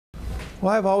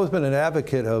Well, I've always been an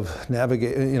advocate of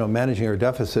managing our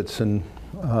deficits, and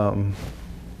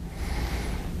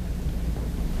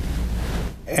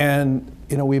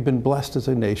we've been blessed as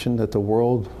a nation that the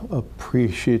world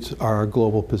appreciates our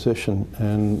global position,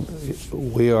 and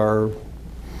we are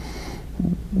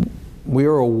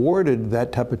awarded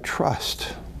that type of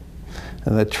trust,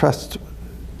 and that trust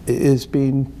is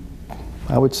being,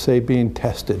 I would say, being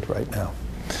tested right now.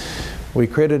 We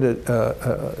created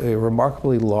a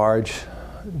remarkably large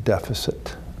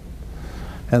deficit,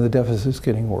 and the deficit is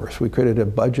getting worse. We created a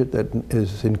budget that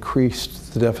has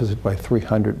increased the deficit by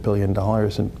 $300 billion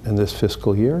in this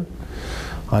fiscal year,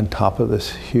 on top of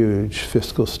this huge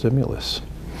fiscal stimulus.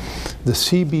 The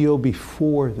CBO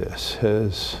before this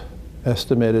has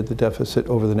estimated the deficit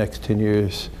over the next 10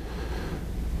 years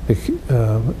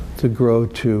to grow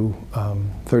to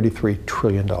 $33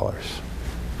 trillion.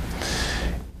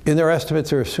 In their estimates,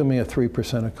 they're assuming a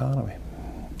 3% economy.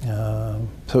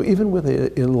 So even with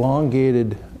an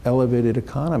elongated, elevated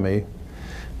economy,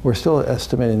 we're still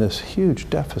estimating this huge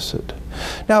deficit.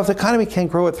 Now, if the economy can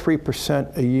grow at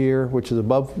 3% a year, which is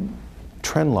above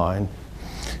trend line,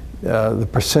 the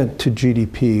percent to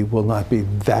GDP will not be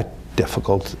that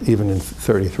difficult, even in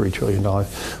 $33 trillion.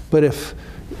 But if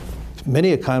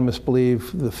many economists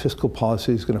believe the fiscal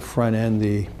policy is going to front end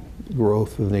the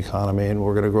growth of the economy, and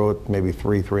we're going to grow at maybe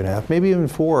 3, 3.5, maybe even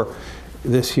 4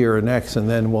 this year or next, and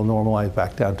then we'll normalize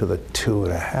back down to the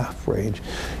 2.5 range.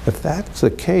 If that's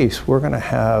the case, we're going to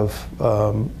have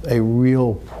a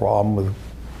real problem with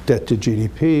debt to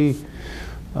GDP.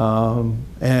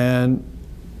 And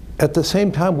at the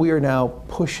same time, we are now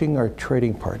pushing our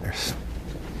trading partners.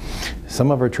 Some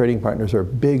of our trading partners are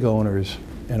big owners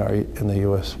in the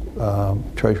U.S.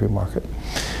 Treasury market.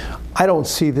 I don't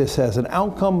see this as an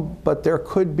outcome, but there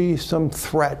could be some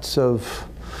threats of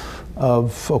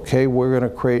okay,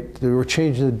 we're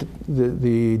changing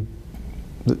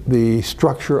the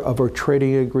structure of our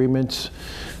trading agreements.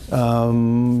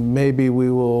 Maybe we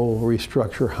will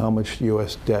restructure how much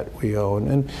U.S. debt we own.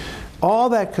 And all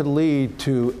that could lead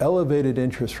to elevated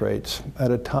interest rates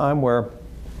at a time where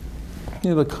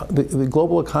the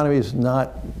global economy is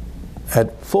not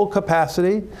at full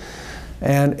capacity.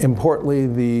 And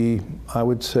importantly, I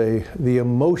would say the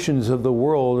emotions of the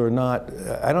world are not,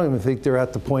 I don't even think they're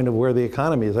at the point of where the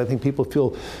economy is. I think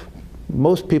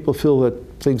most people feel that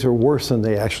things are worse than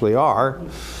they actually are.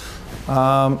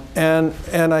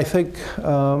 And I think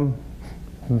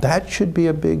that should be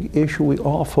a big issue we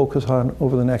all focus on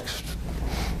over the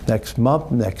next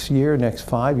month, next year, next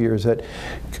 5 years, that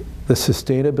the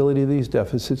sustainability of these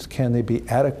deficits, can they be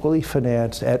adequately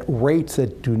financed at rates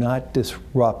that do not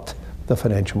disrupt the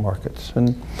financial markets?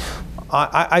 And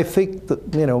I think that,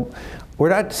 we're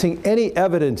not seeing any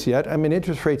evidence yet. I mean,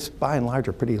 interest rates by and large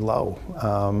are pretty low.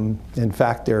 In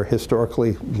fact, they're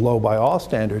historically low by all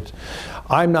standards.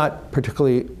 I'm not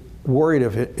particularly worried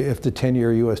if the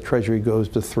 10-year U.S. Treasury goes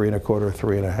to 3.25,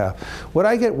 3.5. Would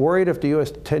I get worried if the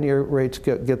U.S. 10-year rates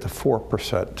get to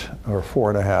 4% or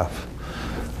 4.5?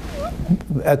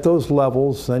 At those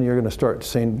levels, then you're going to start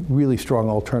seeing really strong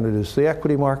alternatives to the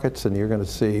equity markets, and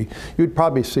you'd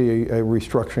probably see a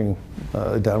restructuring,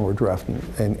 downward draft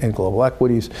in global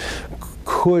equities.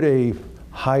 Could a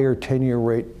higher 10-year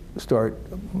rate start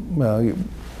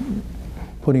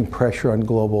putting pressure on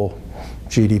global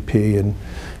GDP?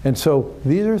 And so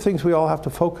these are things we all have to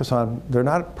focus on. They're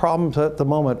not problems at the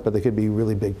moment, but they could be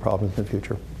really big problems in the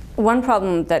future. One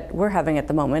problem that we're having at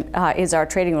the moment is our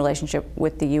trading relationship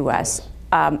with the U.S.,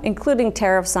 including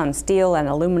tariffs on steel and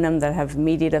aluminum that have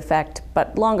immediate effect,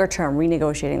 but longer term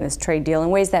renegotiating this trade deal in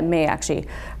ways that may actually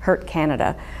hurt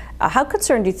Canada. How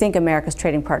concerned do you think America's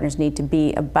trading partners need to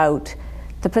be about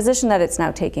the position that it's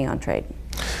now taking on trade?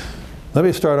 Let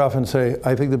me start off and say,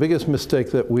 I think the biggest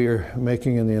mistake that we are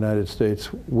making in the United States,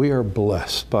 we are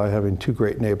blessed by having 2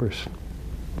 great neighbors.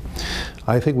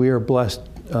 I think we are blessed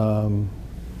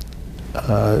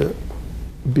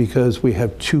because we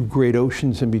have 2 great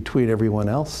oceans in between everyone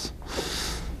else.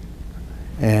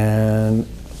 And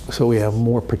so we have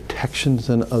more protections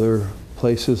than other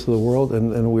places of the world,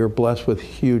 and we're blessed with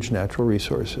huge natural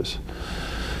resources.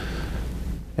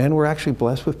 And we're actually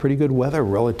blessed with pretty good weather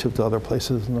relative to other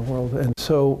places in the world. And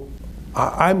so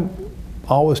I'm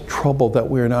always troubled that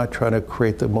we're not trying to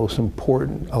create the most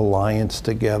important alliance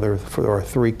together for our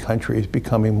 3 countries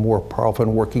becoming more powerful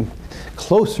and working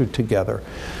closer together.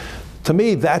 To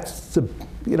me, that's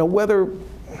whether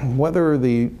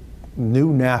the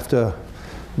new NAFTA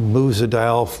moves the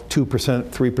dial 2%,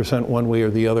 3% one way or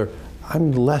the other,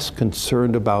 I'm less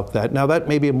concerned about that. Now, that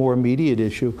may be a more immediate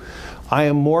issue. I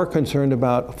am more concerned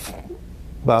about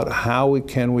how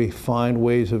can we find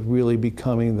ways of really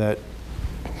becoming that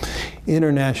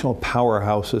international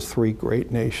powerhouses, three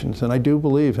great nations. And I do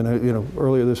believe, and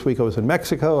earlier this week I was in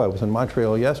Mexico, I was in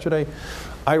Montreal yesterday,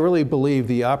 I really believe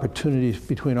the opportunities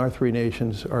between our three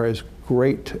nations are as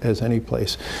great as any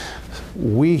place.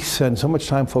 We spend so much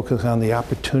time focusing on the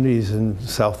opportunities in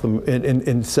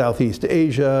Southeast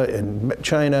Asia and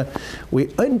China. We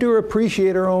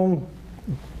underappreciate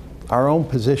our own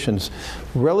positions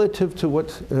relative to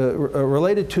what's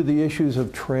related to the issues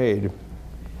of trade.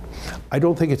 I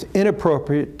don't think it's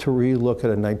inappropriate to relook at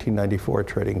a 1994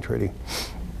 trading treaty.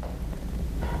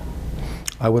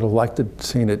 I would have liked to have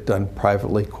seen it done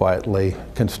privately, quietly,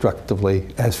 constructively,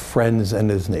 as friends and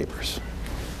as neighbors.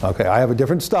 Okay, I have a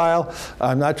different style.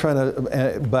 I'm not trying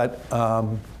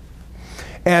to,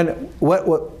 and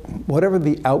whatever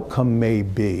the outcome may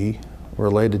be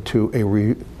related to a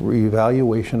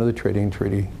reevaluation of the trading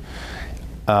treaty,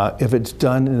 if it's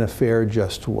done in a fair,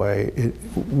 just way,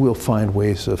 we'll find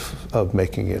ways of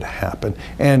making it happen.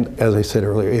 And as I said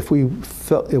earlier, if we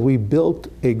built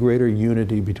a greater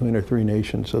unity between our three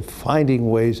nations of finding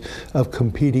ways of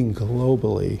competing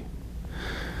globally,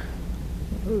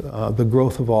 the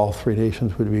growth of all three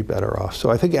nations would be better off. So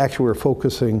I think actually we're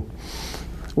focusing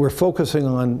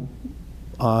on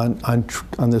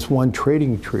this one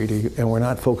trading treaty, and we're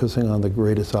not focusing on the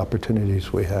greatest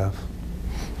opportunities we have.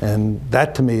 And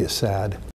that to me is sad.